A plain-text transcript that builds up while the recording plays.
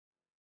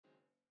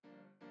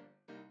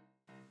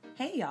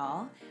Hey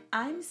y'all,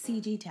 I'm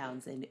CG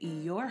Townsend,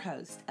 your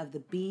host of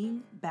the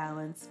Being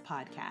Balanced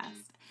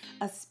podcast,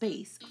 a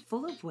space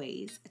full of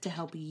ways to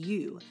help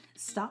you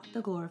stop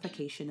the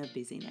glorification of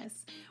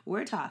busyness.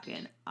 We're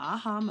talking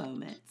aha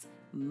moments,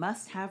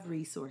 must-have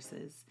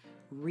resources,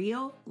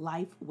 real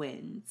life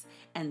wins,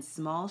 and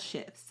small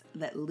shifts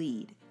that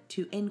lead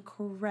to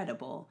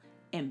incredible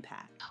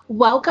impact.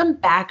 Welcome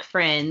back,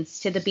 friends,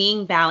 to the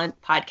Being Balanced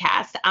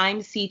podcast. I'm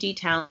CG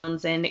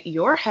Townsend,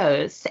 your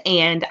host,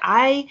 and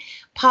I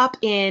pop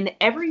in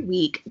every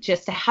week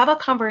just to have a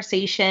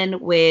conversation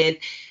with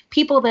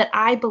people that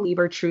I believe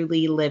are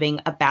truly living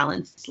a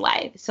balanced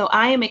life. So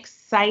I am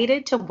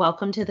excited to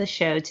welcome to the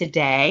show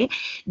today,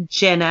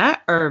 Jenna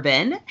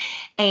Irvin.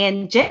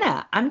 And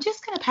Jenna, I'm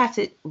just going to pass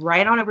it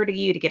right on over to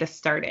you to get us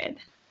started.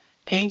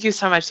 Thank you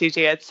so much, CG.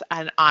 It's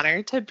an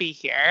honor to be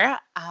here.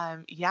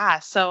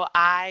 So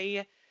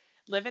I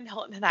live in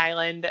Hilton Head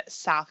Island,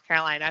 South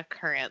Carolina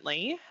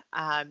currently.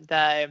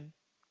 The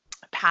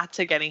path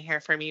to getting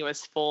here for me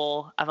was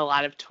full of a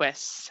lot of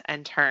twists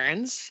and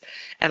turns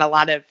and a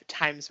lot of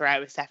times where I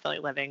was definitely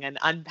living an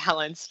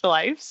unbalanced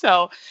life.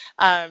 So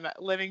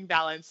living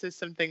balance is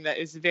something that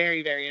is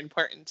very, very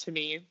important to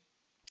me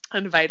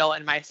and vital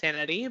in my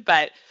sanity.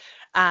 But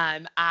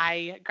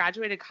I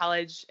graduated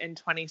college in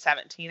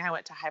 2017. I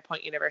went to High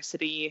Point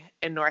University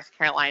in North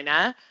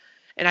Carolina,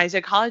 and I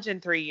did college in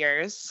 3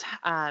 years.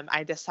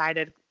 I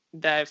decided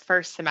the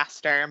first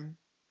semester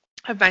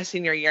of my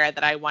senior year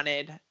that I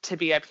wanted to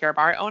be a Pure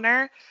Barre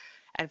owner.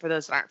 And for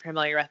those that aren't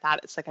familiar with that,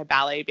 it's like a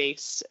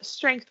ballet-based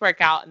strength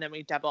workout, and then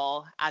we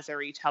double as a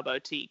retail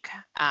boutique.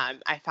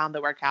 I found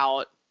the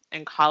workout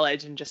in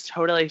college and just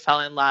totally fell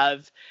in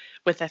love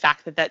with the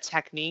fact that that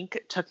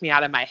technique took me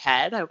out of my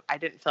head. I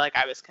didn't feel like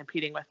I was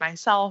competing with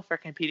myself or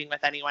competing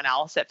with anyone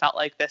else. It felt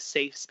like this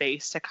safe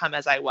space to come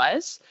as I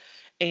was.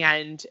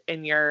 And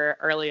in your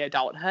early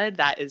adulthood,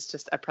 that is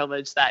just a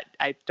privilege that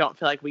I don't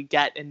feel like we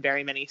get in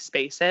very many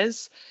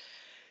spaces.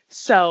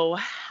 So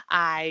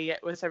I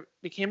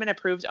became an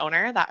approved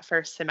owner that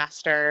first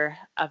semester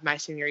of my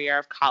senior year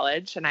of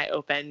college, and I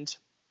opened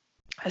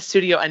a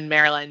studio in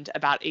Maryland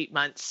about 8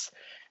 months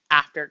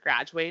after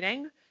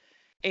graduating.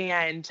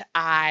 And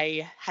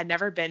I had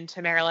never been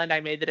to Maryland. I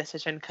made the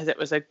decision because it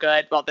was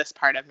this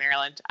part of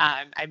Maryland,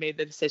 I made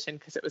the decision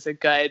because it was a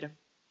good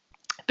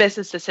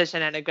business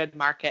decision and a good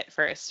market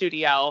for a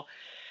studio.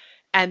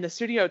 And the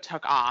studio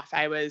took off.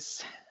 I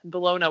was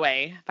blown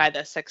away by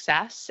the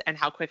success and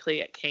how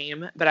quickly it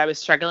came, but I was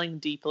struggling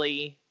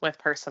deeply with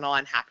personal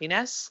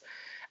unhappiness.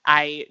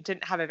 I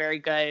didn't have a very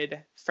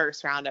good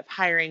first round of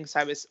hiring, so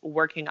I was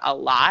working a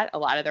lot. A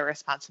lot of the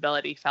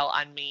responsibility fell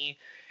on me.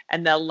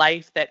 And the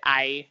life that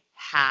I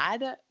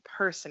had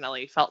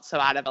personally felt so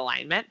out of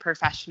alignment.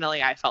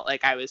 Professionally, I felt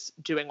like I was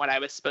doing what I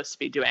was supposed to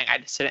be doing. I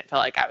just didn't feel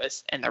like I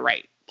was in the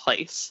right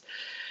place.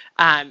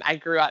 I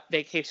grew up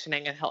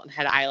vacationing in Hilton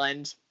Head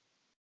Island,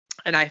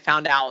 and I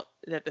found out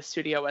that the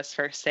studio was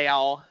for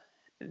sale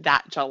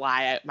that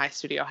July. My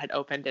studio had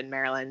opened in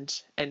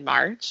Maryland in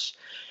March.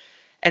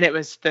 And it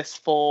was this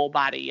full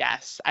body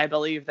yes. I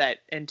believe that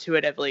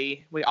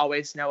intuitively we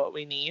always know what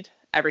we need.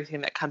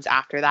 Everything that comes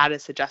after that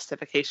is a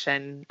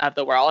justification of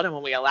the world. And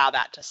when we allow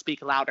that to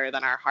speak louder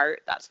than our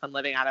heart, that's when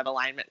living out of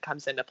alignment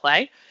comes into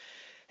play.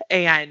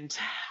 And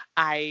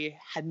I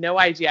had no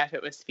idea if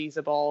it was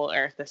feasible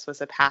or if this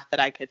was a path that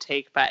I could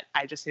take, but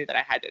I just knew that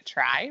I had to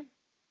try.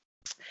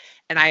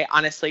 And I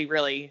honestly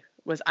really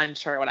was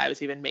unsure what I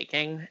was even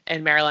making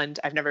in Maryland.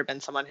 I've never been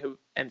someone who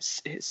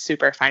is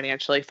super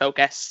financially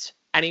focused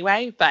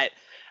anyway, but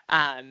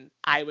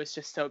I was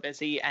just so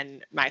busy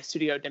and my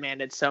studio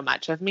demanded so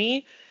much of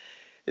me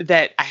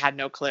that I had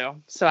no clue.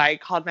 So I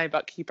called my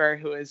bookkeeper,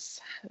 who is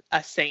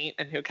a saint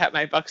and who kept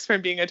my books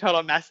from being a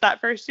total mess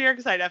that first year,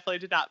 because I definitely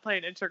did not play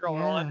an integral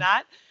role in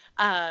that.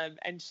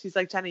 And she's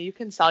like, Jenna, you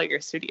can sell your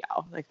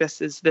studio. Like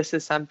this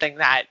is something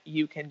that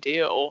you can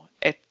do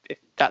if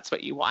that's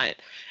what you want.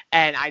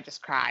 And I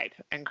just cried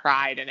and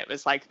cried. And it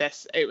was like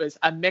this, it was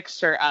a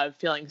mixture of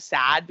feeling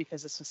sad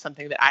because this was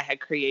something that I had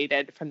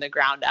created from the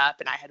ground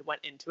up and I had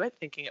went into it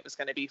thinking it was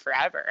going to be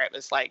forever. It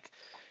was like,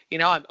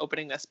 I'm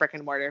opening this brick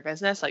and mortar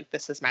business. Like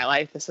this is my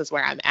life. This is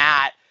where I'm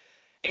at.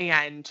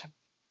 And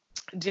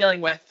dealing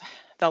with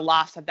the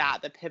loss of that,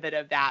 the pivot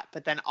of that,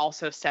 but then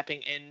also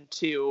stepping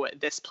into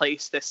this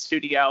place, this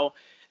studio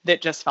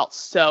that just felt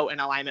so in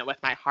alignment with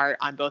my heart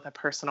on both a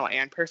personal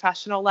and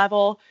professional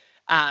level.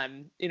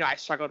 I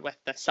struggled with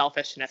the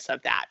selfishness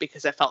of that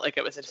because it felt like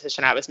it was a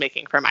decision I was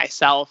making for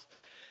myself,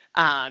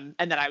 and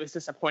that I was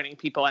disappointing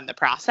people in the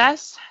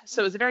process.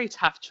 So it was a very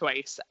tough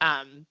choice.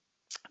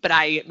 But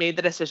I made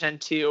the decision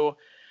to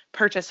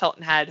purchase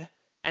Hilton Head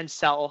and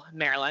sell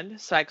Maryland.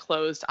 So I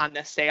closed on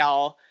the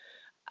sale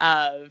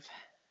of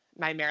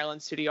my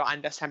Maryland studio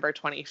on December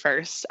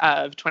 21st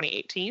of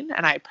 2018.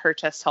 And I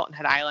purchased Hilton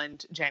Head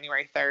Island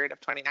January 3rd of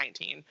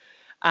 2019.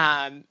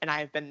 And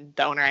I've been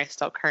the owner I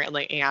still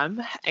currently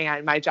am.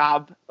 And my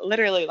job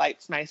literally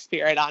lights my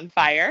spirit on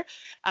fire.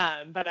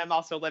 But I'm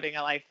also living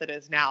a life that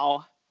is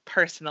now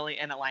personally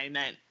in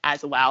alignment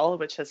as well,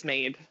 which has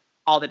made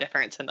all the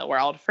difference in the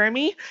world for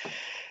me.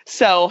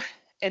 So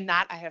in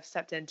that, I have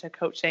stepped into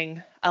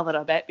coaching a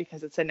little bit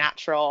because it's a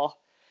natural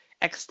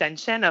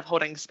extension of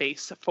holding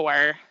space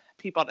for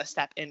people to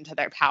step into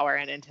their power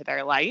and into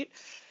their light.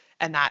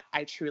 And that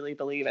I truly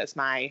believe is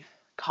my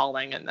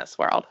calling in this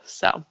world.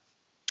 So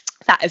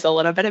that is a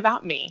little bit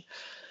about me.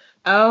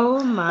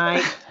 Oh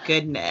my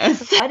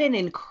goodness. What an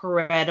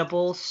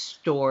incredible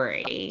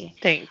story.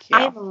 Thank you.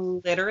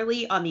 I'm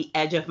literally on the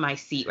edge of my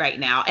seat right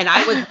now. And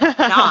I was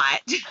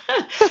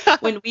not.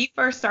 When we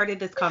first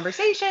started this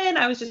conversation,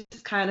 I was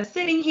just kind of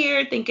sitting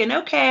here thinking,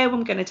 okay,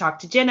 I'm going to talk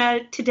to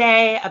Jenna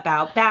today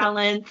about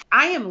balance.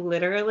 I am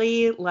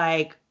literally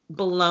like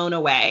blown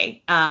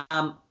away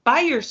by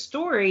your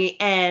story.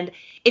 And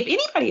if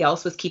anybody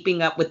else was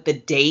keeping up with the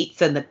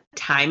dates and the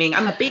timing,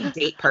 I'm a big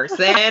date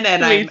person,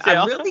 and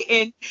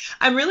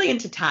I'm really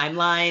into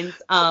timelines.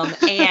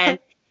 And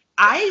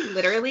I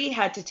literally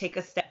had to take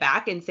a step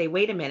back and say,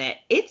 wait a minute,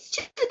 it's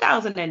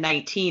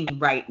 2019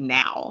 right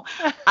now.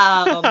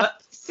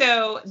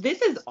 So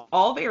this is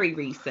all very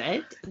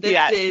recent.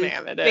 This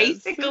is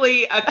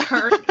basically a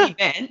current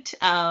event.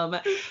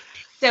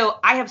 So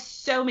I have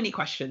so many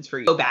questions for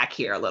you. Go back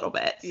here a little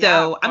bit.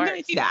 So I'm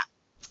going to do that.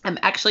 I'm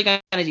actually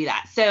going to do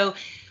that. So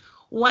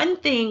one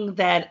thing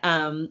that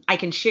I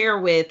can share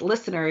with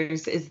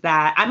listeners is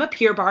that I'm a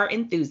Pure Barre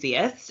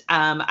enthusiast.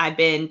 I've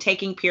been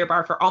taking Pure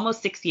Barre for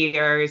almost 6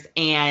 years,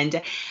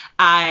 and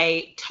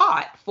I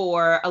taught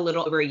for a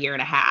little over a year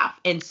and a half.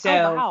 And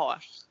so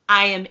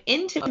I am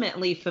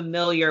intimately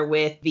familiar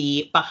with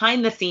the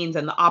behind the scenes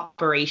and the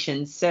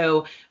operations.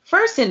 So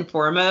first and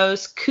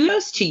foremost,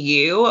 kudos to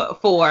you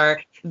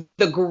for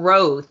the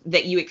growth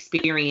that you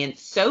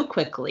experienced so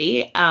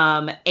quickly.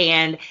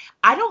 And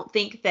I don't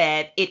think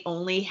that it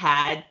only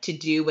had to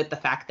do with the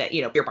fact that,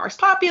 Pure Barre's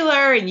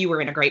popular and you were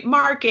in a great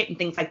market and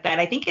things like that.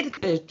 I think it's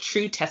a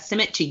true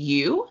testament to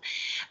you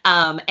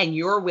and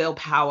your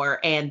willpower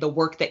and the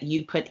work that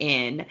you put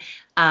in.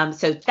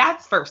 So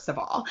that's first of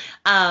all.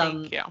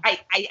 Thank you.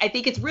 I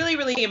think it's really,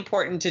 really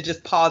important to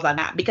just pause on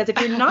that, because if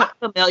you're not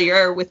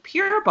familiar with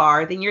Pure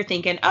Barre, then you're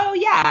thinking, oh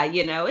yeah,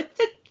 it's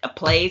a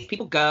place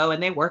people go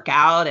and they work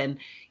out and,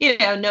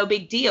 no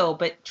big deal.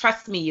 But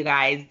trust me, you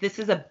guys, this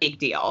is a big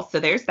deal. So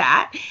there's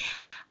that.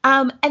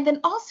 And then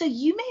also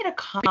you made a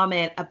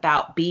comment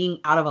about being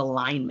out of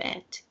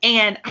alignment.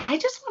 And I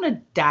just want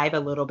to dive a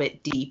little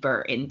bit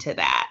deeper into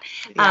that.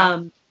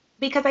 Yeah.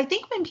 Because I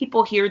think when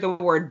people hear the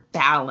word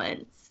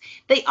balance,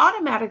 they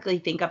automatically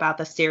think about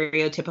the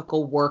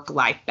stereotypical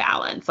work-life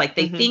balance. Like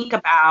they think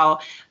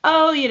about,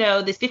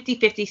 this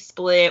 50-50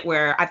 split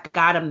where I've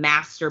got to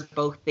master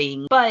both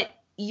things. But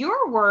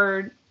your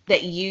word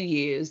that you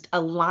used,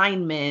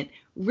 alignment,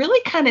 really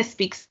kind of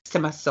speaks to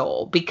my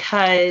soul,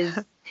 because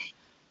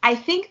I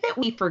think that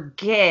we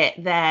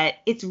forget that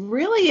it's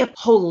really a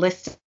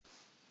holistic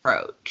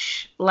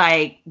approach.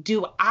 Like,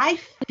 do I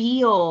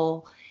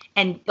feel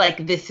and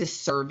like this is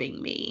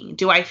serving me?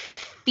 Do I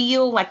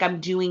feel like I'm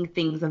doing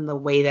things in the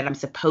way that I'm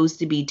supposed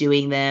to be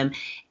doing them,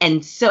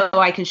 and so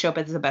I can show up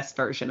as the best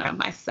version of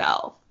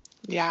myself?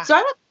 Yeah. So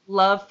I would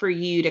love for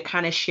you to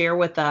kind of share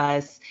with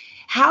us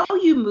how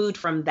you moved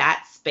from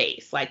that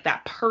space, like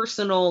that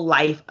personal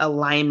life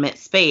alignment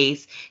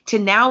space, to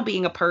now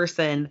being a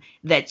person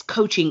that's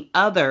coaching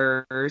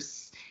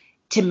others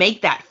to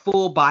make that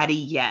full body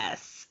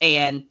yes,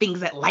 and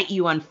things that light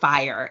you on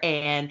fire,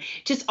 and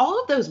just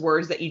all of those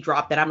words that you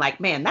dropped that I'm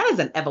like, man, that is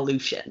an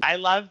evolution. I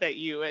love that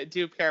you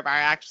do Pure Barre. I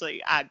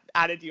actually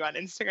added you on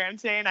Instagram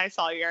today, and I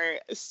saw your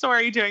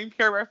story doing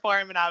Pure Barre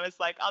form, and I was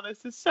like, oh,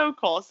 this is so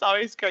cool. It's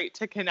always great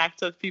to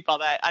connect with people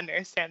that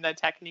understand the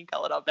technique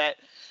a little bit.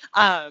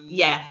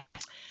 Yeah.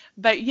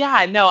 But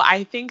yeah, no,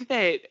 I think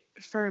that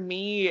for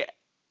me,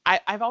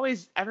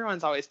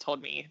 everyone's always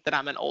told me that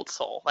I'm an old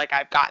soul. Like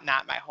I've gotten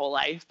that my whole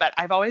life, but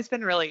I've always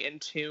been really in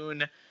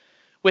tune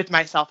with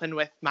myself and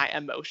with my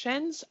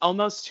emotions,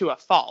 almost to a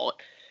fault.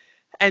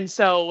 And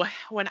so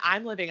when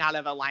I'm living out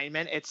of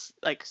alignment, it's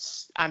like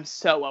I'm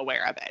so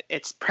aware of it.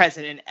 It's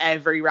present in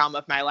every realm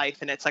of my life,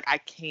 and it's like I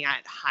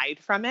can't hide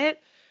from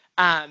it.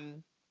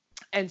 And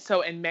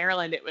so in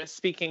Maryland, it was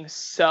speaking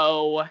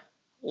so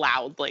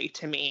loudly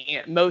to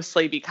me,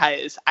 mostly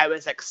because I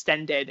was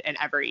extended in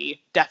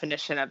every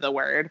definition of the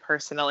word.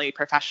 Personally,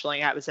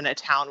 professionally, I was in a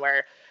town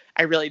where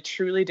I really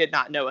truly did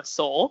not know a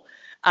soul.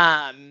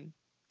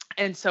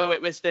 And so it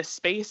was this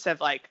space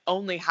of like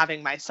only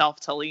having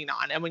myself to lean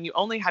on. And when you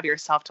only have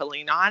yourself to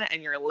lean on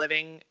and you're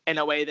living in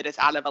a way that is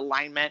out of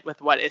alignment with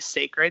what is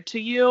sacred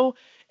to you,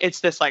 it's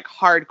this like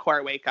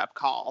hardcore wake up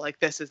call. Like,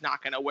 this is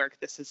not going to work.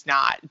 This is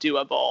not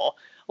doable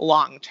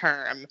long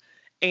term.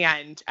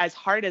 And as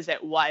hard as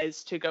it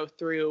was to go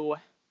through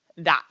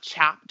that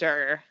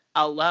chapter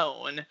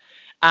alone,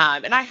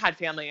 and I had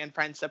family and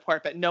friend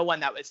support, but no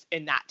one that was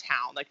in that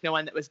town, like no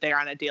one that was there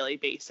on a daily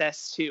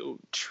basis to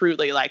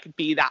truly like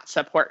be that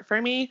support for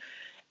me.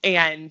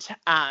 And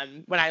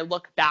when I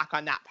look back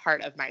on that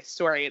part of my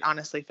story, it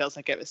honestly feels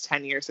like it was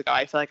 10 years ago.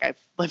 I feel like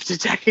I've lived a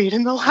decade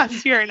in the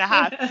last year and a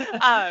half.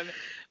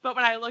 But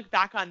when I look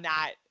back on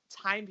that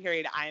time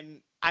period,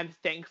 I'm I'm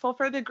thankful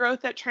for the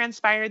growth that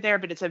transpired there,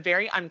 but it's a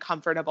very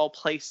uncomfortable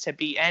place to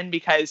be in,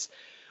 because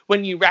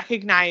when you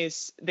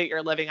recognize that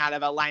you're living out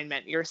of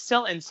alignment, you're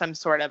still in some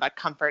sort of a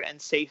comfort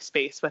and safe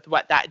space with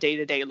what that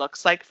day-to-day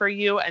looks like for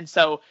you. And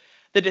so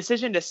the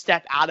decision to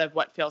step out of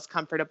what feels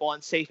comfortable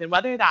and safe, and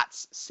whether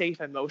that's safe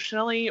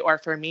emotionally, or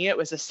for me, it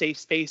was a safe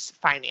space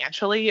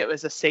financially, it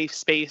was a safe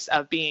space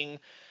of being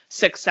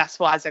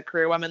successful as a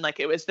career woman. Like,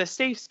 it was the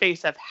safe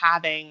space of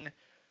having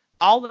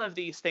all of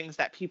these things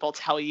that people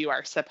tell you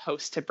are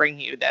supposed to bring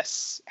you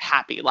this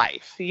happy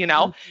life,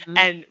 Mm-hmm.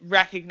 and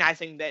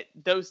recognizing that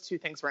those two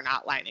things were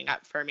not lining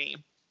up for me.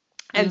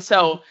 And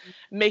so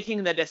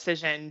making the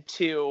decision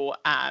to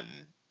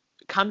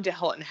come to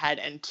Hilton Head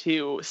and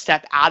to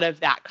step out of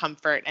that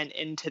comfort and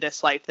into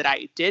this life that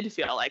I did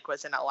feel like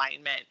was in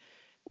alignment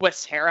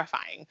was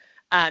terrifying.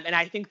 And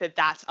I think that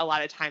that's a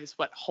lot of times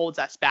what holds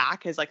us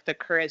back, is like the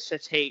courage to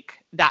take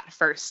that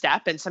first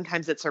step. And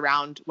sometimes it's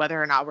around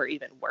whether or not we're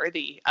even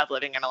worthy of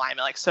living in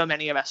alignment. Like, so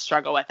many of us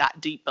struggle with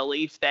that deep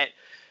belief that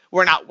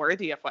we're not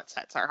worthy of what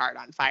sets our heart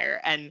on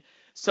fire. And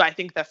so I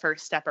think the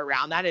first step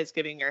around that is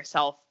giving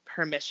yourself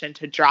permission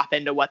to drop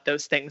into what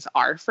those things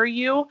are for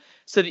you,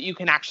 so that you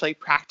can actually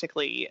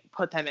practically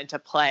put them into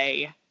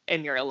play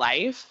in your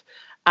life.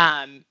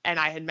 And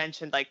I had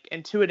mentioned, like,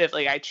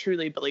 intuitively, I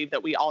truly believe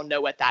that we all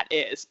know what that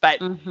is, but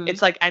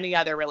it's like any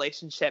other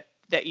relationship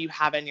that you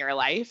have in your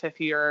life. If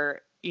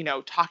you're,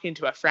 talking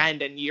to a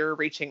friend and you're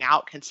reaching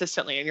out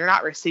consistently and you're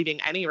not receiving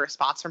any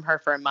response from her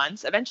for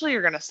months, eventually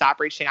you're going to stop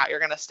reaching out. You're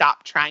going to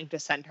stop trying to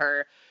send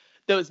her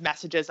those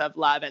messages of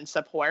love and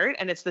support.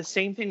 And it's the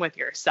same thing with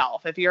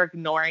yourself. If you're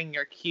ignoring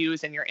your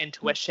cues and your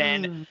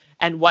intuition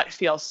and what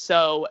feels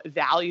so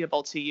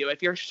valuable to you,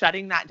 if you're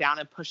shutting that down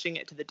and pushing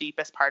it to the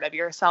deepest part of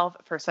yourself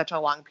for such a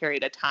long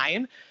period of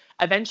time,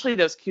 eventually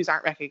those cues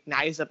aren't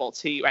recognizable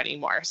to you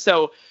anymore.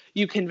 So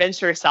you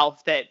convince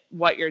yourself that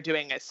what you're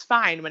doing is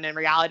fine, when in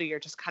reality, you're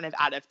just kind of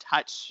out of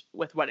touch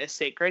with what is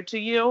sacred to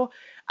you.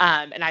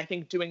 And I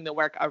think doing the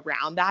work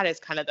around that is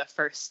kind of the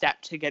first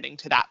step to getting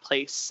to that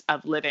place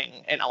of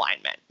living in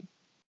alignment.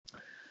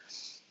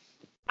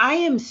 I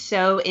am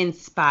so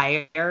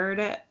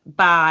inspired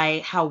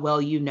by how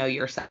well you know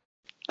yourself.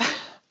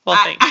 Well,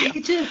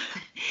 thank you.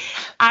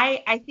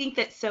 I think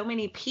that so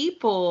many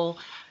people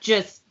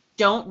just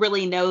don't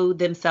really know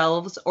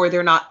themselves, or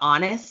they're not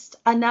honest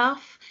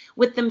enough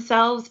with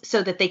themselves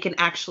so that they can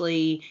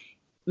actually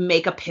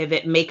make a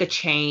pivot, make a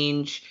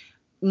change,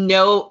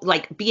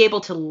 be able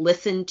to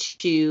listen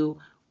to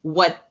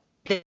what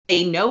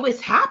they know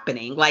is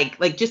happening, like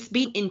just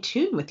be in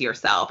tune with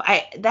yourself.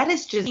 That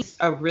is just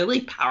a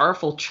really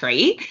powerful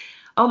trait.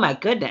 Oh my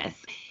goodness.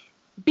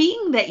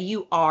 Being that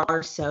you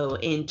are so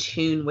in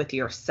tune with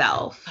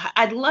yourself,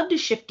 I'd love to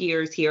shift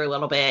gears here a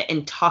little bit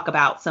and talk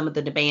about some of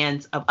the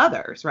demands of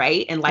others,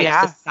 right? And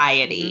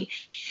society.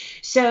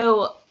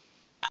 So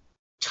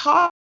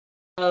talk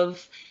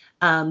of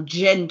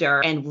gender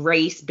and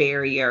race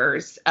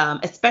barriers,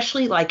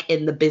 especially like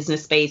in the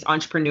business space,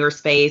 entrepreneur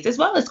space, as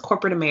well as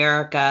corporate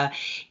America,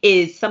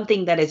 is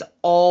something that is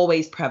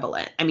always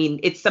prevalent. I mean,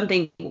 it's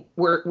something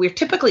we're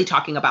typically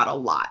talking about a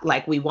lot.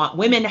 Like, we want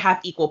women to have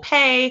equal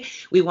pay.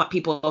 We want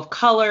people of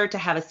color to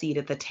have a seat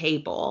at the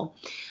table.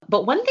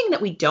 But one thing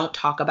that we don't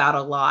talk about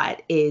a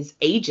lot is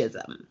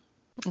ageism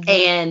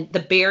and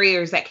the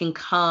barriers that can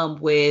come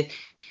with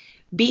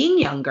being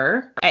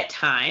younger at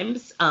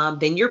times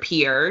than your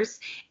peers,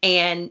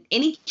 and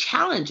any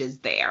challenges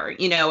there,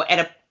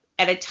 at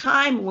a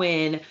time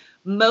when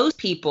most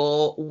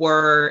people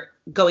were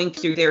going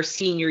through their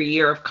senior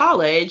year of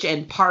college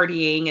and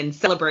partying and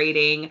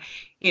celebrating,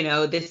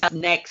 this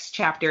next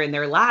chapter in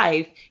their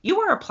life, you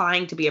were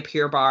applying to be a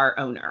Pure Barre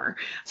owner.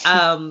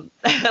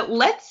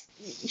 Let's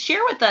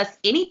share with us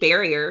any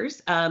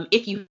barriers,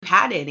 if you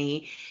had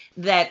any,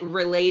 that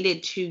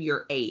related to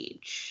your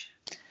age.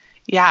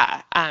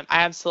 Yeah, I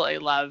absolutely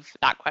love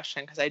that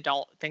question, because I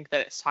don't think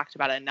that it's talked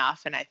about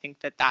enough. And I think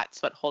that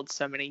that's what holds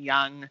so many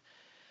young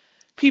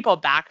people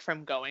back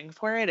from going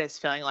for it, is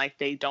feeling like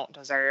they don't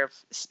deserve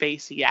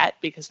space yet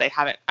because they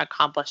haven't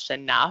accomplished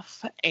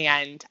enough.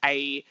 And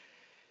I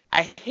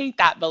hate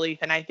that belief.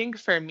 And I think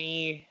for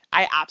me,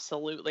 I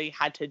absolutely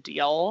had to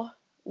deal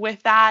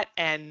with that.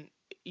 And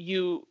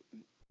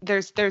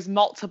there's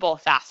multiple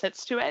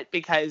facets to it,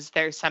 because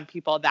there's some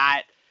people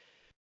that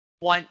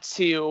want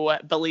to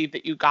believe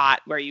that you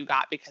got where you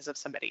got because of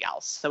somebody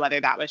else. So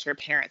whether that was your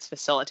parents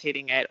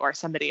facilitating it, or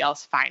somebody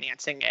else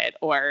financing it,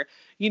 or,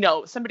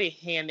 somebody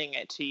handing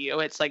it to you,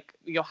 it's like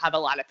you'll have a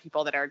lot of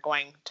people that are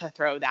going to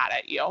throw that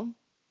at you.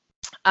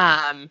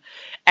 And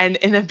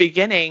in the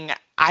beginning,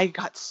 I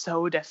got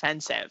so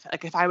defensive.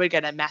 Like, if I would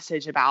get a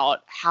message about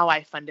how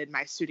I funded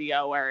my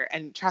studio,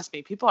 and trust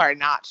me, people are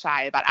not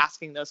shy about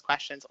asking those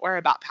questions or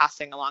about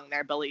passing along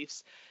their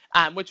beliefs,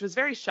 which was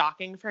very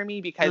shocking for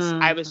me, because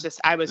I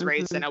was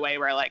raised in a way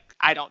where, like,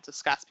 I don't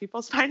discuss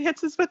people's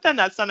finances with them.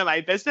 That's none of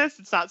my business.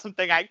 It's not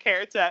something I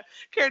care to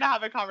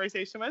have a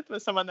conversation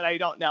with someone that I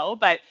don't know.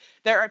 But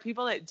there are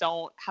people that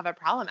don't have a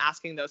problem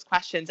asking those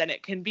questions, and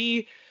it can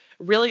be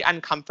really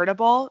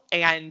uncomfortable.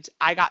 And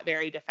I got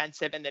very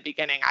defensive in the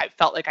beginning. I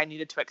felt like I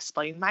needed to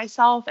explain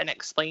myself and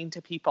explain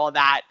to people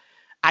that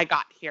I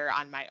got here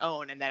on my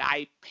own and that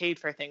I paid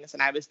for things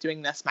and I was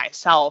doing this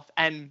myself.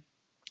 And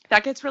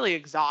that gets really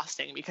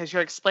exhausting because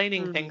you're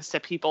explaining things to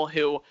people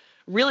who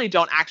really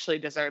don't actually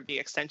deserve the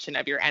extension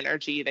of your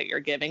energy that you're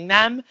giving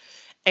them.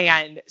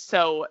 And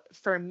so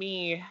for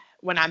me,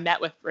 when I'm met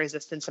with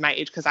resistance in my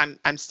age, because I'm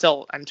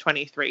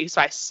 23,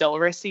 so I still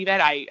receive it.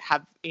 I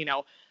have,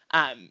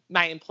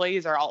 my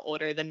employees are all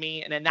older than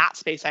me. And in that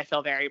space, I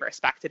feel very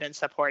respected and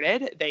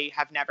supported.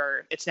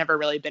 It's never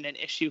really been an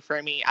issue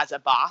for me as a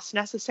boss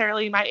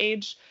necessarily my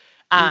age.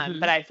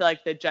 But I feel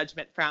like the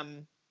judgment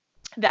from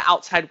the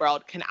outside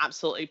world can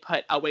absolutely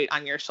put a weight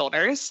on your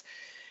shoulders.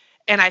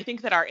 And I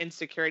think that our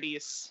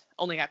insecurities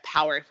only have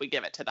power if we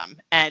give it to them.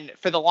 And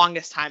for the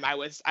longest time, I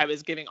was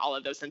giving all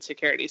of those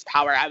insecurities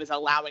power. I was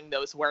allowing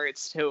those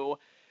words to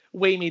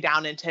weigh me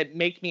down and to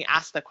make me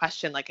ask the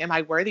question, like, am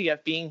I worthy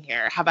of being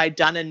here? Have I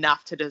done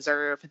enough to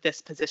deserve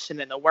this position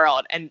in the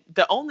world? And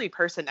the only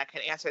person that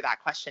can answer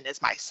that question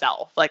is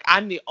myself. Like,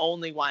 I'm the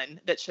only one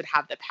that should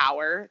have the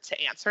power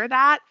to answer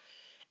that.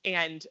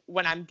 And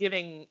when I'm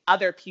giving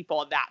other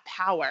people that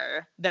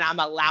power, then I'm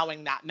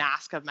allowing that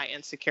mask of my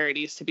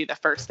insecurities to be the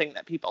first thing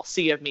that people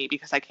see of me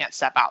because I can't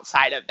step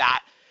outside of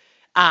that.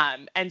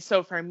 And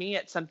so for me,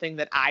 it's something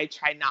that I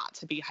try not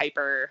to be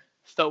hyper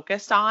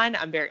focused on.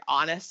 I'm very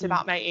honest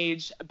about my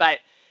age, but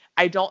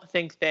I don't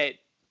think that,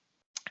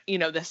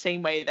 the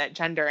same way that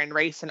gender and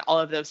race and all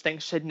of those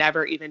things should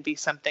never even be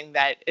something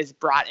that is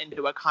brought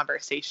into a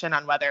conversation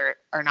on whether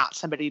or not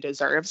somebody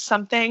deserves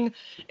something.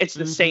 It's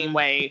the same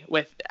way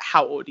with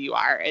how old you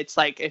are. It's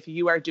like, if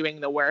you are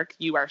doing the work,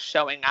 you are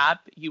showing up,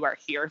 you are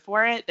here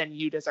for it, then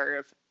you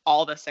deserve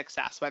all the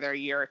success, whether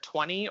you're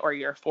 20 or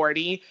you're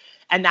 40.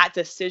 And that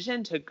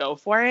decision to go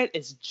for it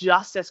is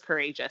just as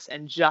courageous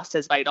and just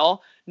as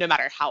vital, no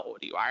matter how old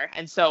you are.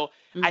 And so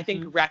I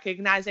think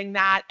recognizing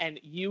that and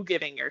you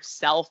giving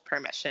yourself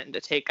permission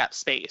to take up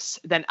space,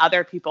 then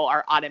other people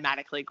are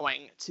automatically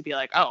going to be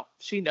like, oh,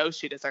 she knows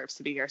she deserves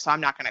to be here, so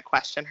I'm not going to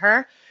question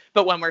her.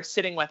 But when we're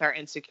sitting with our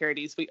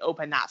insecurities, we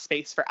open that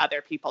space for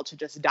other people to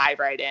just dive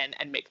right in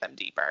and make them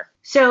deeper.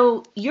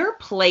 So your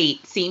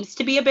plate seems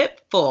to be a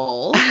bit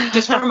full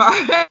just from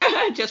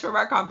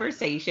our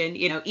conversation,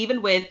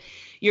 even with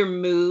your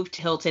move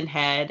to Hilton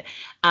Head.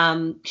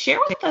 Share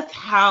with us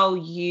how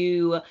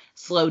you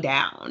slow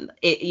down.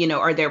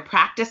 Are there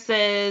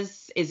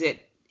practices? Is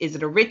it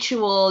a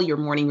ritual, your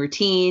morning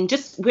routine?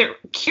 Just, we're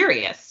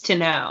curious to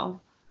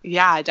know.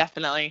 Yeah,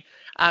 definitely.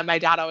 My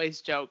dad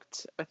always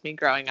joked with me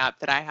growing up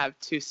that I have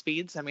two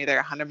speeds. I'm either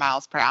 100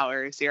 miles per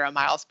hour or 0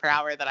 miles per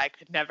hour, that I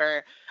could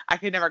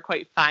never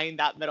quite find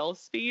that middle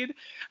speed.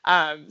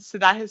 So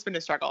that has been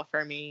a struggle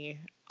for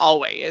me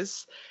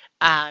always.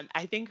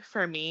 I think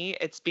for me,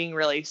 it's being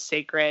really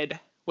sacred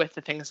with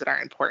the things that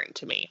are important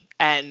to me.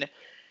 And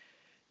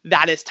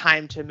that is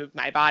time to move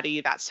my body.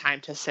 That's time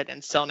to sit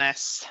in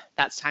stillness.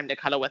 That's time to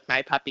cuddle with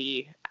my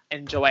puppy,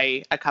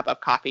 enjoy a cup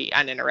of coffee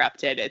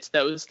uninterrupted. It's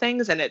those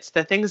things. And it's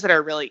the things that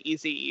are really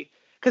easy,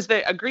 because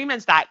the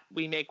agreements that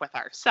we make with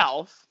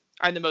ourselves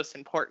are the most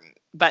important,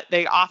 but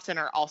they often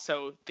are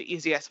also the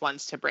easiest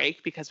ones to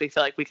break because we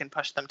feel like we can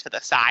push them to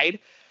the side.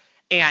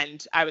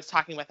 And I was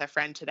talking with a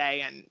friend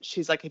today, and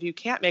she's like, if you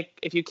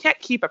can't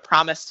keep a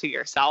promise to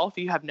yourself,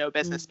 you have no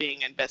business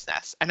being in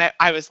business. And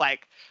I was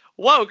like,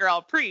 whoa,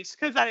 girl, preach.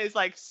 Because that is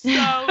like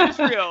so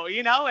true.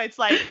 It's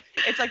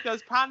like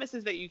those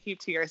promises that you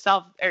keep to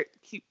yourself or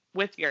keep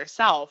with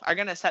yourself are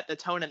going to set the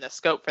tone and the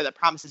scope for the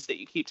promises that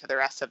you keep to the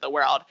rest of the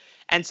world.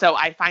 And so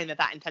I find that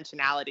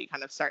intentionality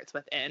kind of starts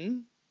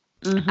within.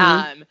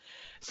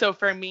 So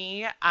for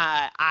me,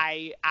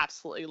 I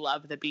absolutely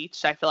love the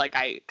beach. I feel like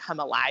I come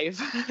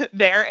alive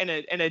there in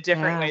a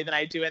different way than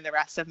I do in the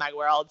rest of my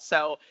world.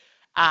 So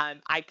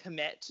I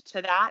commit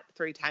to that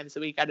 3 times a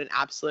week at an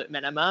absolute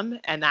minimum.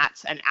 And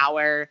that's an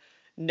hour,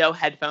 no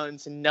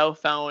headphones, no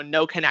phone,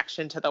 no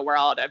connection to the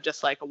world, of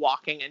just like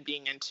walking and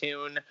being in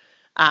tune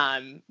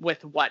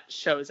with what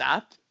shows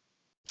up.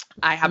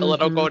 I have a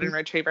little golden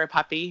retriever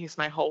puppy. He's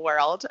my whole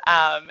world.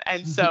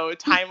 And so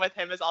time with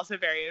him is also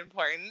very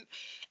important.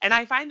 And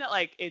I find that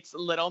like it's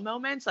little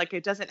moments, like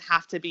it doesn't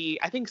have to be,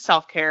 I think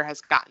self-care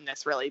has gotten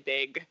this really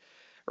big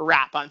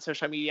rap on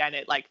social media. And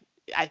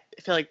I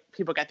feel like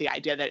people get the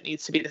idea that it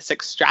needs to be this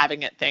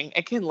extravagant thing.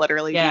 It can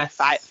literally be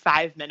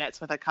 5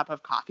 minutes with a cup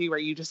of coffee where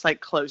you just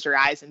like close your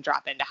eyes and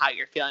drop into how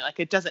you're feeling. Like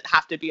it doesn't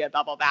have to be a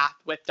bubble bath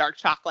with dark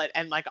chocolate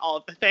and like all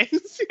of the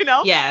things,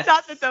 Yes.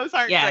 Not that those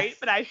aren't great,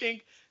 but I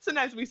think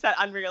sometimes we set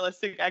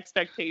unrealistic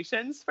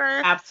expectations for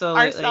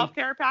our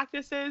self-care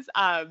practices.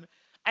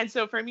 And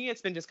so for me,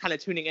 it's been just kind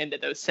of tuning into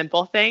those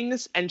simple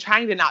things and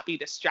trying to not be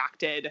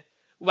distracted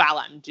while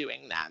I'm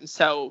doing them.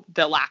 So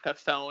the lack of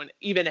phone,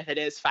 even if it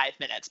is 5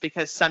 minutes,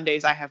 because some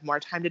days I have more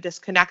time to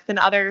disconnect than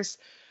others,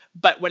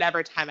 but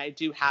whatever time I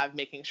do have,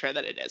 making sure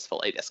that it is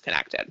fully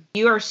disconnected.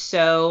 You are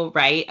so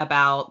right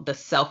about the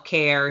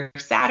self-care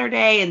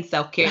Saturday and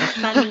self-care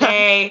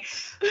Sunday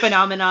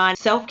phenomenon.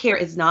 Self-care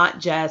is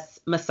not just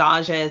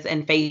massages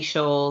and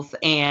facials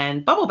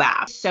and bubble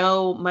baths.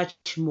 So much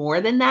more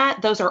than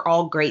that. Those are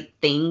all great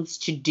things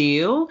to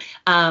do.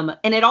 And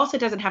it also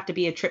doesn't have to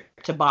be a trip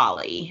to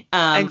Bali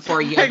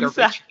for a yoga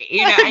retreat.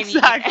 You know,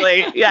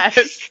 exactly.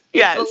 Yes.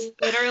 It's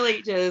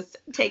literally just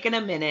taking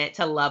a minute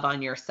to love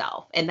on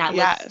yourself. And that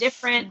looks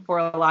different for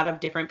a lot of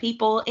different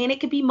people. And it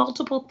could be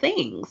multiple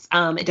things.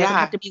 It doesn't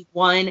have to be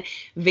one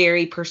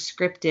very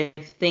prescriptive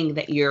thing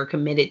that you're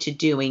committed to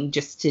doing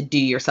just to do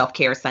your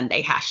self-care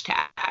Sunday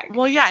hashtag.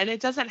 Well, yeah. And it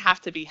doesn't have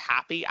to be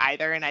happy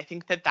either. And I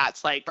think that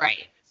that's like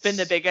been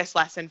the biggest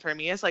lesson for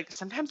me is like,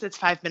 sometimes it's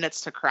 5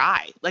 minutes to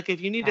cry. Like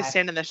if you need to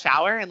stand in the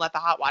shower and let the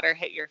hot water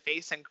hit your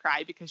face and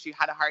cry because you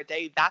had a hard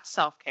day, that's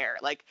self-care.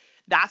 Like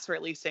that's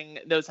releasing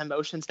those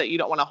emotions that you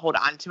don't want to hold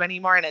on to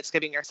anymore. And it's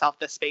giving yourself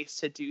the space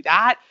to do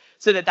that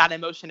so that that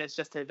emotion is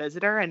just a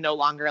visitor and no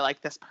longer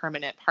like this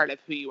permanent part of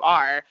who you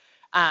are.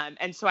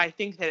 And so I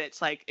think that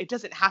it's like, it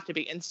doesn't have to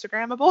be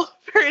Instagrammable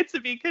for it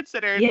to be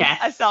considered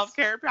a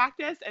self-care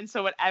practice. And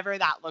so whatever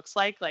that looks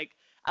like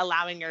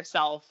allowing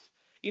yourself,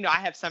 you know,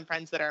 I have some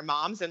friends that are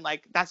moms and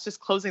like, that's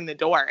just closing the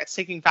door. It's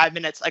taking 5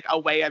 minutes, like a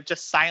way of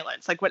just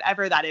silence, like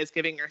whatever that is,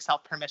 giving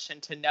yourself permission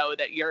to know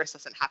that yours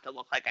doesn't have to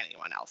look like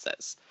anyone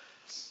else's.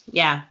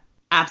 Yeah,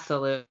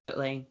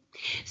 absolutely.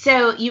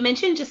 So you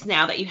mentioned just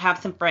now that you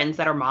have some friends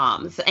that are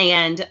moms,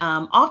 and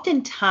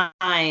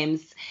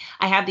oftentimes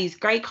I have these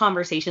great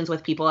conversations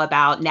with people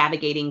about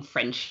navigating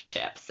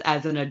friendships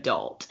as an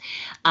adult,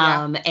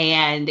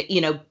 and,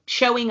 you know,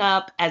 showing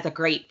up as a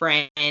great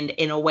friend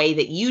in a way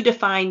that you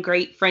define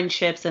great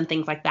friendships and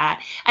things like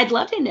that. I'd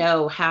love to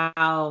know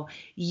how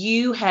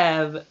you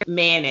have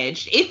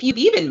managed, if you've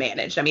even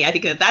managed. I mean, I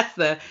think that's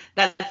the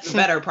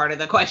better part of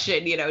the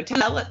question, you know,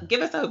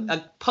 give us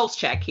a pulse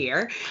check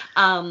here.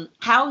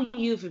 How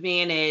you've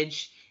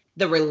managed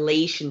the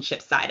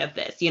relationship side of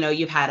this. You know,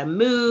 you've had a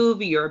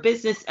move, you're a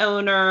business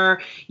owner,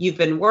 you've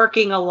been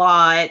working a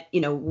lot, you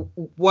know,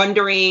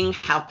 wondering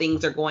how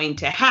things are going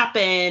to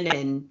happen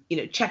and, you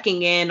know,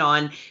 checking in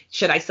on,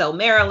 should I sell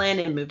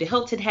Maryland and move to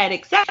Hilton Head,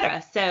 et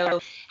cetera.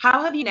 So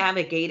how have you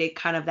navigated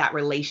kind of that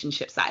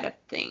relationship side of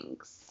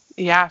things?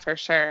 Yeah, for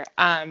sure.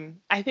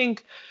 I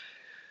think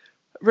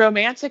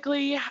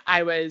romantically,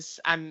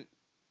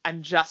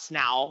 I'm just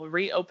now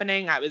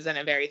reopening. I was in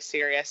a very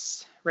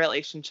serious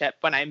relationship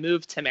when I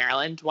moved to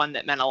Maryland, one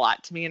that meant a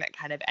lot to me, and it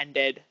kind of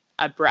ended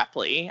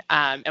abruptly.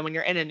 And when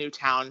you're in a new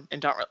town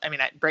and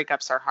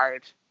breakups are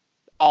hard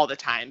all the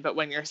time, but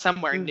when you're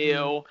somewhere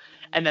new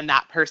and then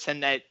that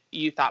person that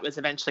you thought was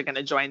eventually going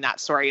to join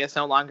that story is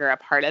no longer a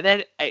part of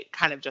it, it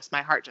kind of just,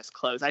 my heart just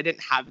closed. I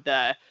didn't have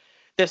the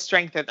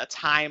strength or the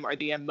time or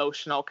the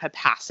emotional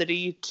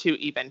capacity to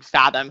even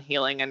fathom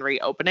healing and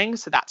reopening.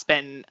 So that's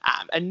been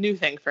a new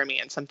thing for me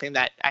and something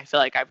that I feel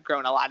like I've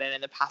grown a lot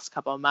in the past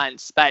couple of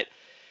months. But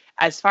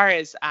as far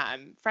as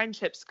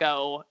friendships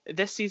go,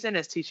 this season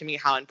is teaching me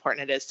how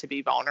important it is to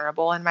be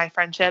vulnerable in my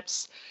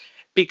friendships,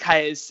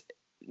 because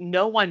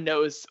no one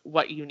knows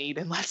what you need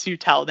unless you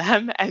tell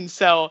them. And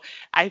so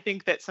I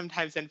think that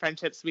sometimes in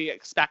friendships, we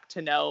expect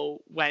to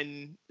know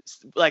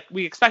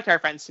we expect our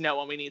friends to know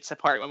when we need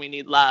support, when we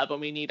need love, when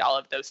we need all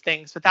of those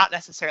things without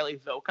necessarily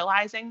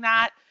vocalizing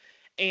that.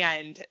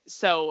 And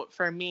so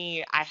for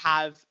me, I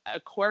have a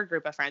core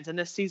group of friends, and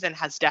this season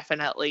has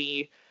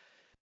definitely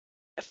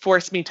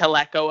forced me to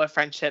let go of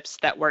friendships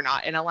that were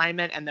not in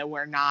alignment and that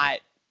were not,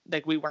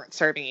 like, we weren't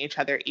serving each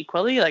other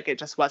equally. Like, it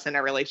just wasn't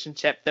a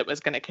relationship that was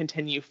going to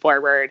continue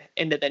forward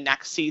into the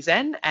next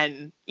season.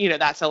 And, you know,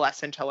 that's a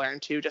lesson to learn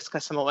too. Just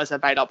because someone was a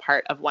vital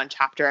part of one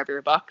chapter of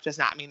your book does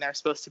not mean they're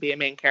supposed to be a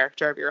main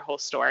character of your whole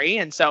story.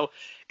 And so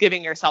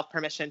giving yourself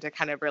permission to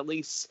kind of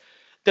release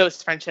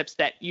those friendships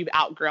that you've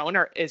outgrown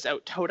is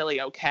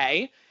totally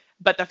okay.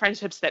 But the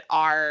friendships that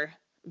are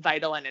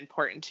vital and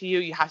important to you,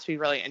 you have to be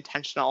really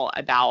intentional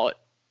about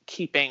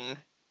keeping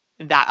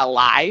that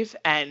alive.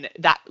 And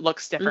that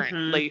looks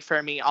differently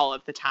for me all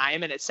of the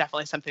time. And it's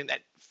definitely something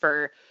that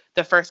for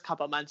the first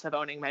couple months of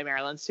owning my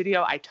Maryland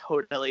studio, I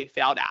totally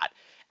failed at.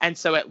 And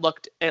so it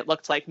looked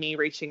like me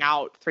reaching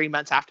out 3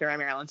 months after my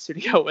Maryland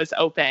studio was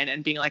open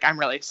and being like, I'm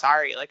really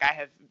sorry. Like, I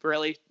have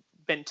really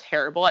been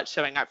terrible at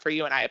showing up for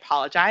you, and I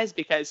apologize,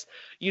 because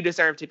you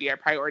deserve to be a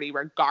priority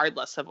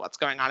regardless of what's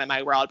going on in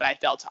my world, but I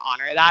failed to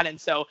honor that. And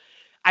so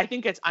I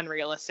think it's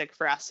unrealistic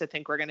for us to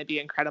think we're going to be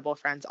incredible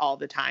friends all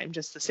the time,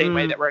 just the same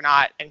way that we're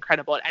not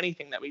incredible at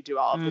anything that we do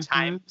all of the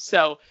time.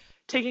 So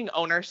taking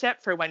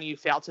ownership for when you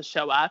fail to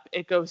show up,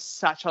 it goes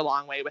such a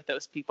long way with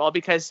those people,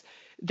 because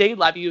they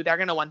love you. They're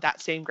going to want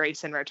that same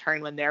grace in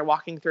return when they're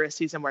walking through a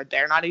season where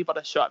they're not able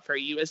to show up for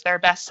you as their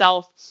best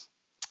self.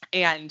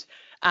 And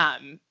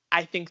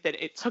I think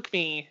that it took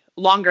me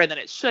longer than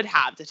it should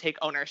have to take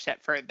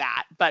ownership for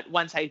that. But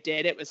once I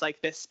did, it was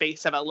like this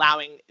space of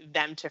allowing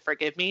them to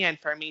forgive me and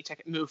for me to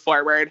move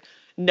forward,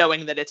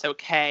 knowing that it's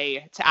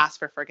okay to ask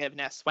for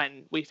forgiveness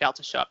when we fail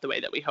to show up the way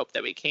that we hope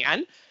that we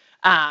can.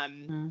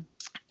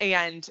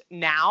 And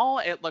now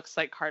it looks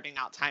like carving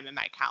out time in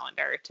my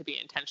calendar to be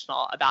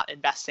intentional about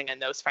investing in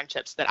those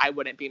friendships that I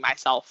wouldn't be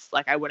myself,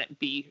 like I wouldn't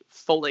be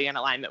fully in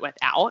alignment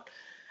without.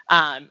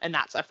 And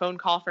that's a phone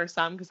call for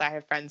some, because I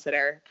have friends that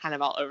are kind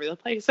of all over the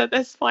place at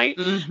this point.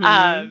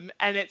 Mm-hmm.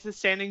 And it's a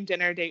standing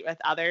dinner date with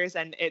others.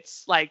 And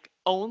it's like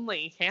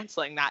only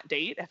canceling that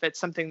date if it's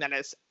something that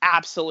is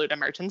absolute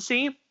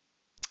emergency.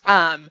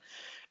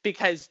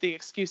 Because the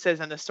excuses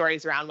and the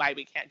stories around why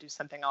we can't do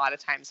something a lot of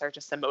times are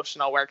just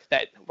emotional work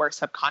that we're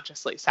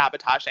subconsciously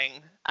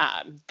sabotaging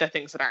the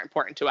things that are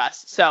important to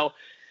us. So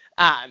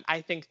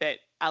I think that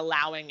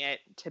allowing it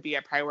to be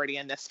a priority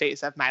in this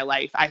phase of my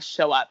life, I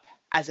show up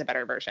as a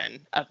better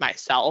version of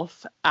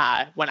myself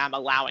when I'm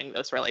allowing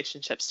those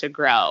relationships to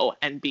grow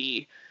and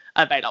be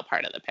a vital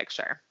part of the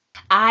picture.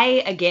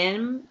 I,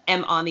 again,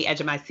 am on the edge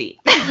of my seat.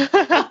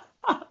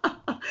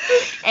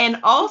 And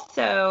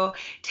also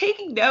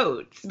taking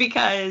notes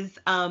because,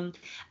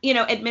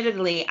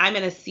 admittedly, I'm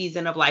in a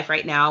season of life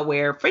right now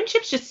where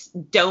friendships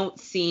just don't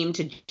seem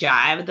to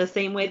jive the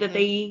same way that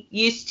they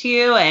used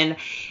to. And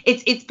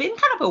it's been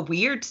kind of a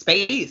weird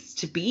space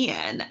to be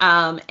in.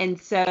 And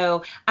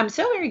so I'm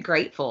so very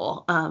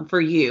grateful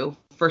for you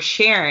for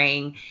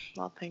sharing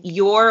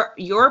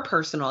your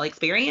personal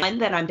experience. One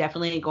that I'm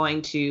definitely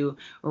going to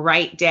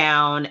write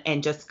down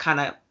and just kind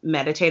of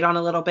meditate on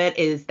a little bit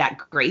is that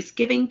grace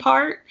giving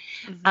part.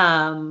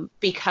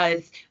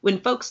 Because when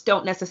folks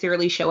don't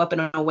necessarily show up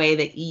in a way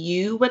that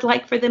you would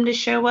like for them to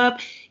show up,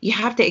 you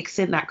have to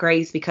extend that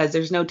grace, because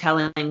there's no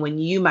telling when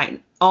you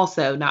might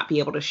also not be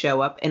able to show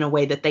up in a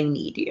way that they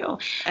need you.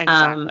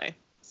 Exactly.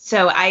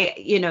 So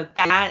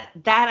that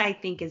I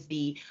think is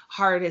the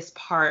hardest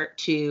part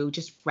to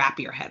just wrap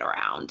your head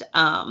around,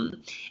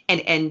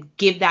 and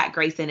give that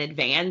grace in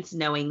advance,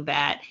 knowing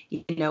that,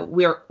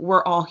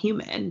 we're all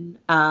human,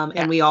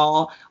 and we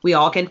all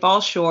can fall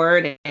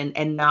short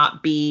and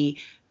not be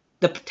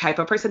the type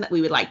of person that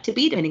we would like to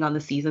be, depending on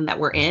the season that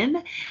we're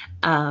in.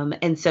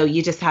 And so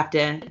you just have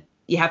to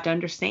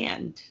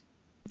understand.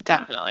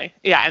 Definitely.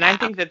 Yeah. And I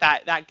think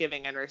that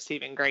giving and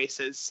receiving grace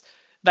is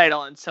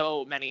vital in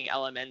so many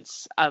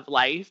elements of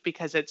life,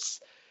 because it's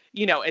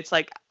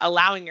like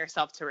allowing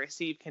yourself to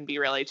receive can be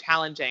really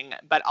challenging,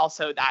 but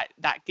also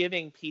that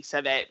giving piece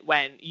of it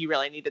when you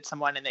really needed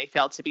someone and they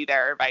failed to be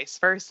there, or vice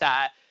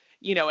versa.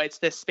 It's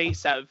this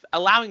space of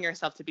allowing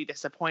yourself to be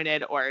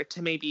disappointed, or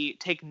to maybe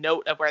take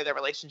note of where the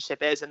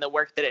relationship is and the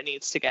work that it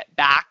needs to get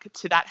back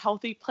to that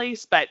healthy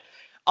place, but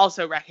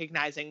also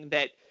recognizing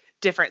that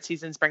different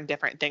seasons bring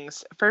different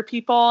things for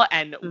people,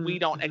 and we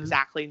don't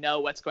exactly know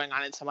what's going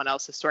on in someone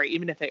else's story,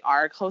 even if they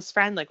are a close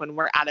friend. Like when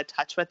we're out of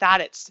touch with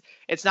that,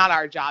 it's not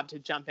our job to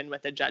jump in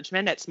with a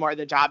judgment. It's more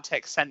the job to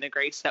extend the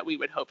grace that we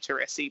would hope to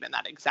receive in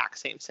that exact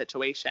same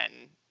situation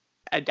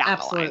down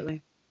the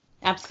line.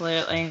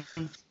 Absolutely.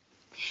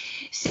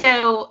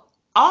 So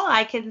all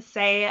I can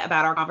say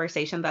about our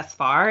conversation thus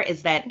far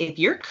is that if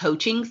your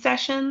coaching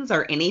sessions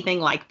or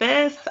anything like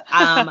this,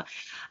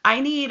 I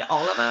need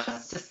all of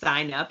us to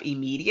sign up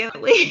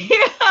immediately.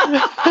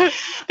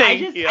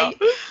 Thank you.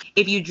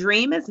 If you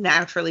dream as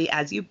naturally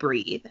as you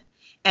breathe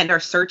and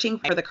are searching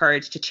for the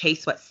courage to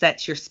chase what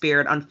sets your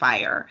spirit on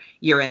fire,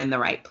 you're in the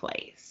right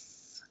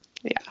place.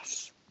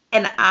 Yes.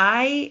 And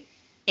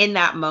in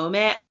that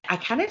moment, I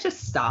kind of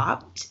just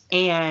stopped.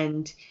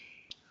 And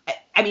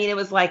I mean, it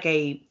was like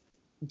a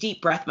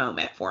deep breath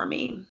moment for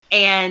me.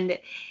 And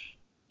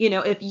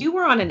if you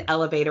were on an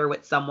elevator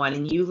with someone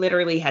and you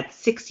literally had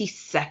 60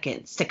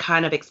 seconds to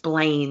kind of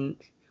explain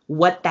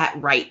what that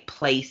right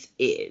place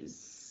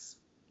is,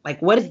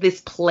 like, what is this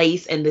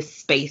place and this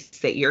space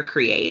that you're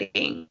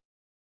creating?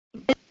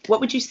 What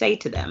would you say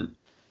to them?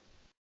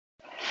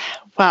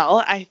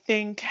 Well, I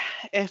think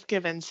if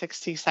given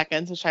 60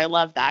 seconds, which I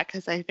love that,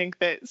 because I think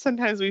that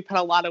sometimes we put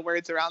a lot of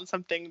words around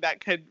something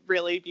that could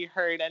really be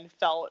heard and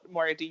felt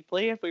more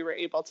deeply if we were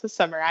able to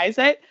summarize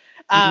it.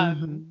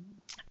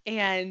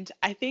 And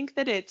I think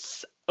that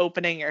it's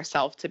opening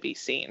yourself to be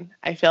seen.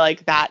 I feel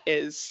like that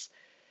is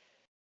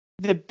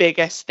the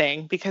biggest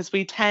thing, because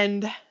we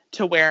tend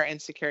to wear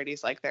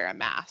insecurities like they're a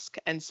mask.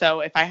 And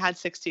so if I had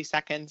 60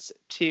 seconds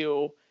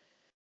to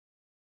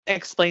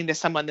explain to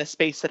someone the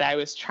space that I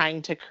was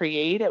trying to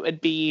create, it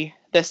would be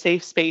the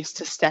safe space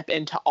to step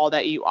into all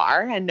that you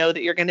are and know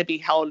that you're going to be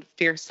held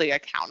fiercely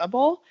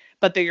accountable,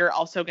 but that you're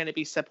also going to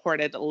be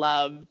supported,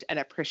 loved, and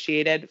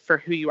appreciated for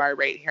who you are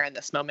right here in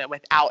this moment,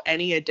 without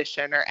any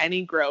addition or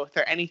any growth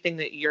or anything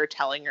that you're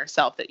telling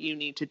yourself that you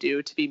need to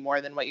do to be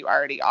more than what you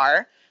already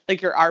are.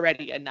 Like, you're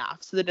already enough.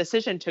 So the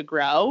decision to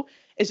grow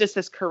is just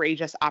this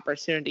courageous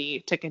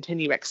opportunity to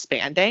continue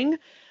expanding,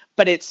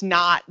 but it's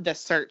not the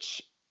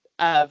search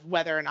of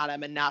whether or not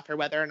I'm enough or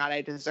whether or not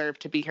I deserve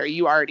to be here.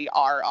 You already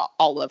are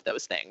all of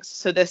those things.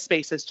 So this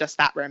space is just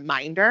that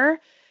reminder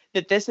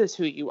that this is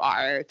who you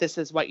are, this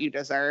is what you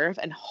deserve,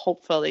 and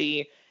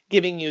hopefully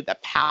giving you the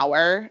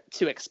power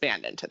to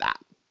expand into that.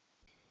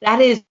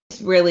 That is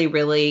really,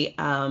 really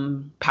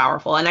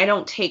powerful. And I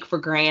don't take for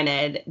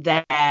granted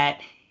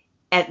that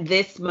at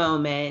this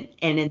moment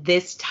and in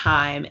this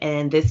time and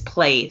in this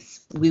place,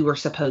 we were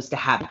supposed to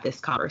have this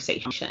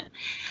conversation.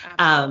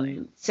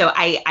 So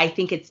I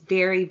think it's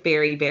very,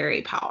 very,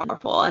 very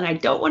powerful, and I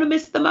don't want to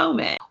miss the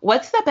moment.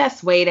 What's the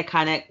best way to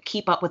kind of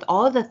keep up with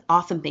all of the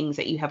awesome things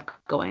that you have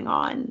going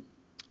on?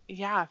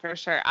 Yeah, for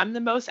sure. I'm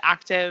the most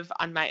active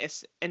on my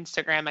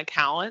Instagram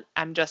account.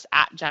 I'm just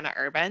at Jenna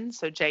Irvin,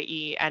 so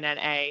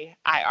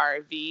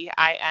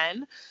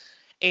JennaIrvin.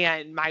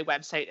 And my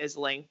website is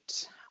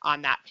linked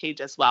on that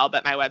page as well,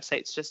 but my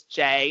website's just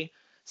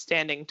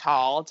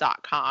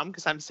jstandingtall.com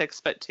because I'm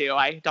 6'2".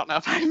 I don't know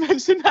if I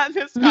mentioned that in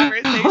this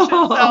conversation.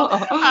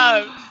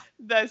 So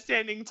the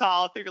Standing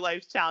Tall Through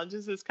Life's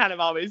Challenges has kind of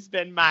always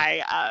been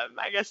my,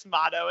 I guess,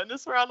 motto in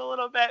this world a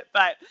little bit.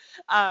 But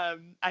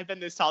I've been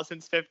this tall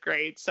since 5th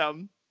grade,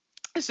 so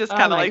it's just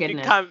kind of like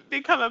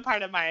become a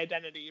part of my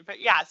identity. But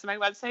yeah, so my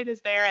website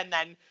is there, and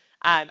then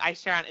I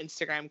share on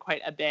Instagram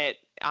quite a bit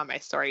on my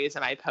stories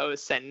and my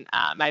posts, and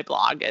my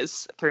blog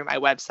is through my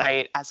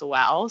website as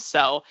well.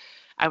 So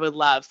I would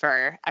love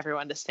for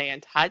everyone to stay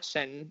in touch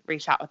and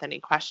reach out with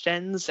any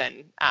questions,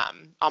 and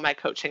all my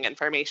coaching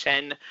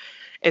information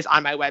is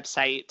on my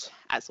website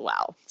as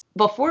well.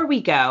 Before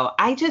we go,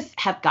 I just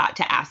have got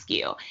to ask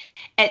you,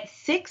 at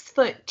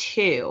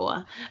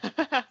 6'2",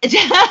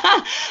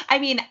 I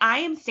mean, I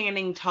am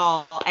standing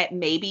tall at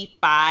maybe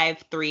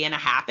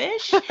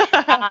 5'3.5-ish. So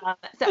I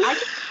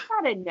just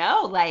gotta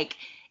know, like,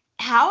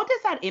 how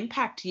does that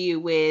impact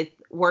you with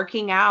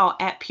working out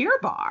at Pure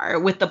Barre,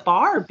 with the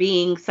bar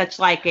being such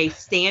like a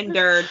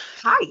standard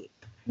height?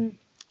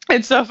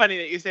 It's so funny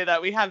that you say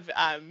that. We have,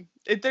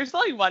 there's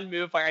only one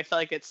move where I feel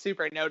like it's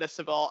super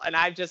noticeable, and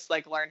I've just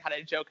like learned how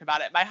to joke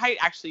about it. My height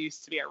actually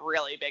used to be a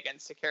really big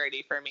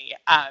insecurity for me,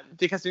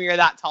 because when you're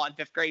that tall in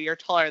 5th grade, you're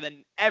taller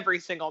than every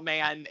single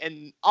man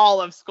in all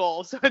of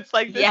school. So it's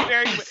like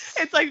this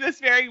this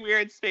very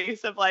weird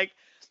space of like,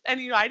 and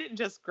I didn't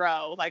just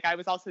grow, like I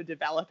was also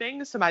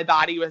developing. So my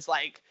body was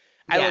like,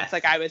 I looked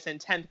like I was in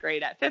 10th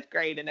grade at 5th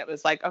grade, and it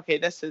was like, okay,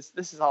 this is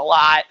a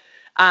lot.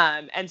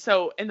 And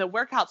so in the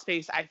workout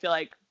space, I feel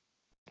like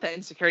the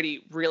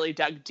insecurity really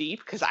dug deep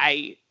because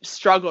I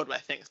struggled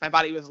with things. My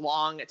body was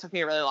long. It took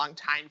me a really long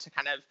time to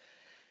kind of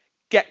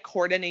get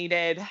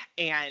coordinated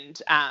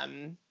and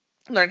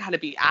learn how to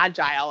be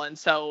agile. And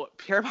so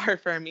Pure Barre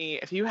for me,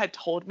 if you had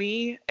told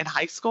me in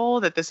high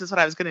school that this is what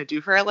I was going to do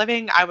for a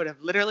living, I would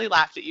have literally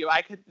laughed at you.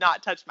 I could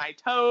not touch my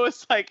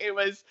toes. Like I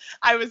was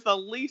the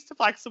least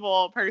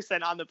flexible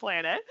person on the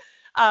planet.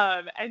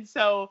 And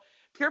so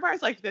Pure Barre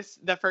is like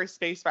the first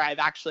space where I've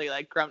actually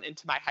like grown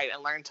into my height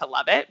and learned to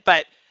love it.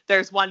 But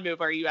there's one move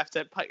where you have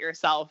to put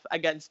yourself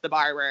against the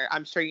bar where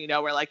I'm sure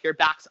where like your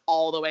back's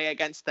all the way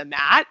against the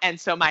mat. And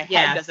so my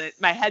head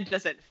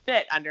doesn't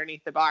fit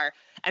underneath the bar.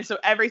 And so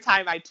every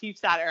time I teach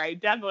that or I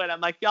demo it,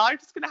 I'm like, y'all are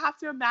just going to have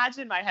to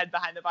imagine my head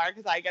behind the bar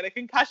because I get a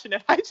concussion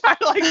if I try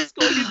to like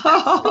squeeze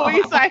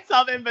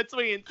myself in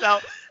between. So,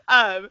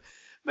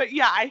 but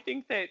yeah, I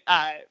think that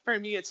for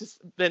me, it's just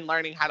been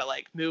learning how to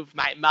like move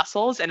my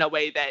muscles in a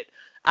way that,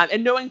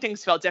 and knowing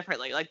things feel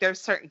differently. Like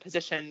there's certain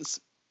positions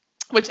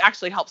which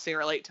actually helps me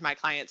relate to my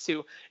clients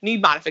who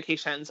need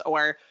modifications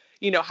or,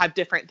 have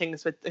different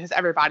things because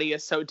everybody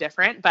is so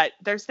different. But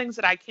there's things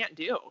that I can't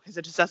do because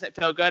it just doesn't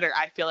feel good, or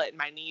I feel it in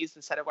my knees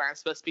instead of where I'm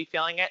supposed to be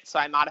feeling it. So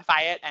I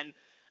modify it. And,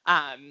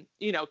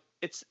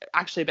 it's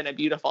actually been a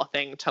beautiful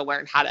thing to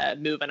learn how to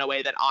move in a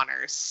way that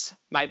honors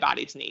my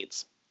body's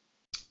needs.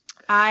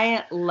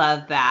 I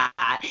love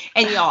that.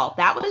 And y'all,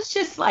 that was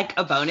just like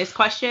a bonus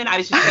question. I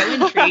was just so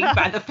intrigued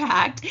by the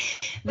fact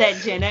that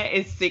Jenna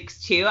is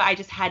 6'2". I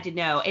just had to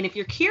know. And if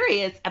you're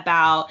curious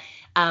about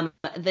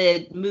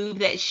the move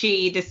that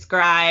she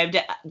described,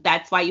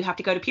 that's why you have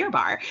to go to Pure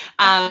Barre.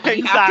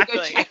 You have to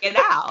go check it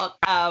out,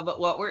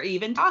 what we're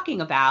even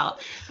talking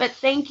about. But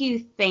thank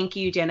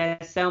you, Jenna,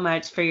 so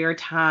much for your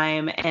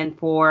time and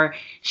for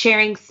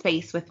sharing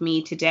space with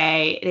me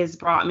today. It has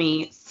brought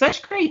me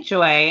such great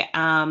joy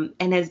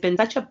and has been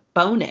such a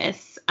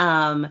bonus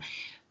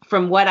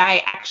from what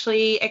I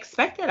actually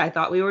expected. I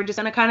thought we were just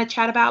going to kind of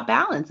chat about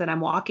balance, and I'm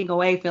walking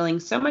away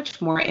feeling so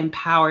much more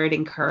empowered,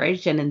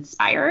 encouraged, and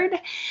inspired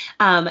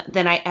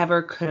than I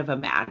ever could have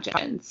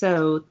imagined.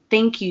 So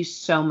thank you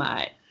so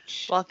much.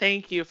 Well,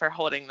 thank you for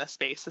holding the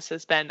space. This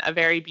has been a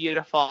very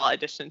beautiful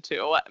addition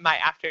to my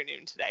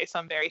afternoon today, so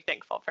I'm very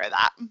thankful for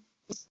that.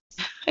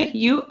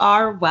 You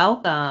are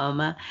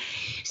welcome.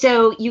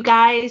 So you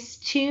guys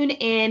tune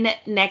in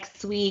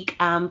next week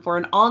for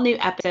an all new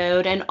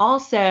episode. And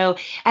also,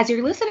 as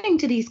you're listening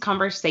to these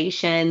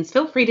conversations,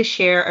 feel free to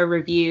share a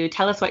review.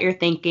 Tell us what you're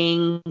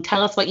thinking.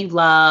 Tell us what you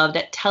loved.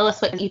 Tell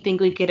us what you think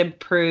we could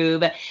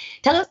improve.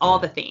 Tell us all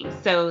the things.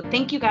 So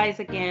thank you guys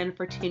again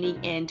for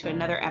tuning in to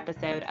another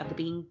episode of the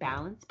Being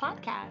Balanced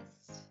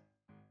podcast.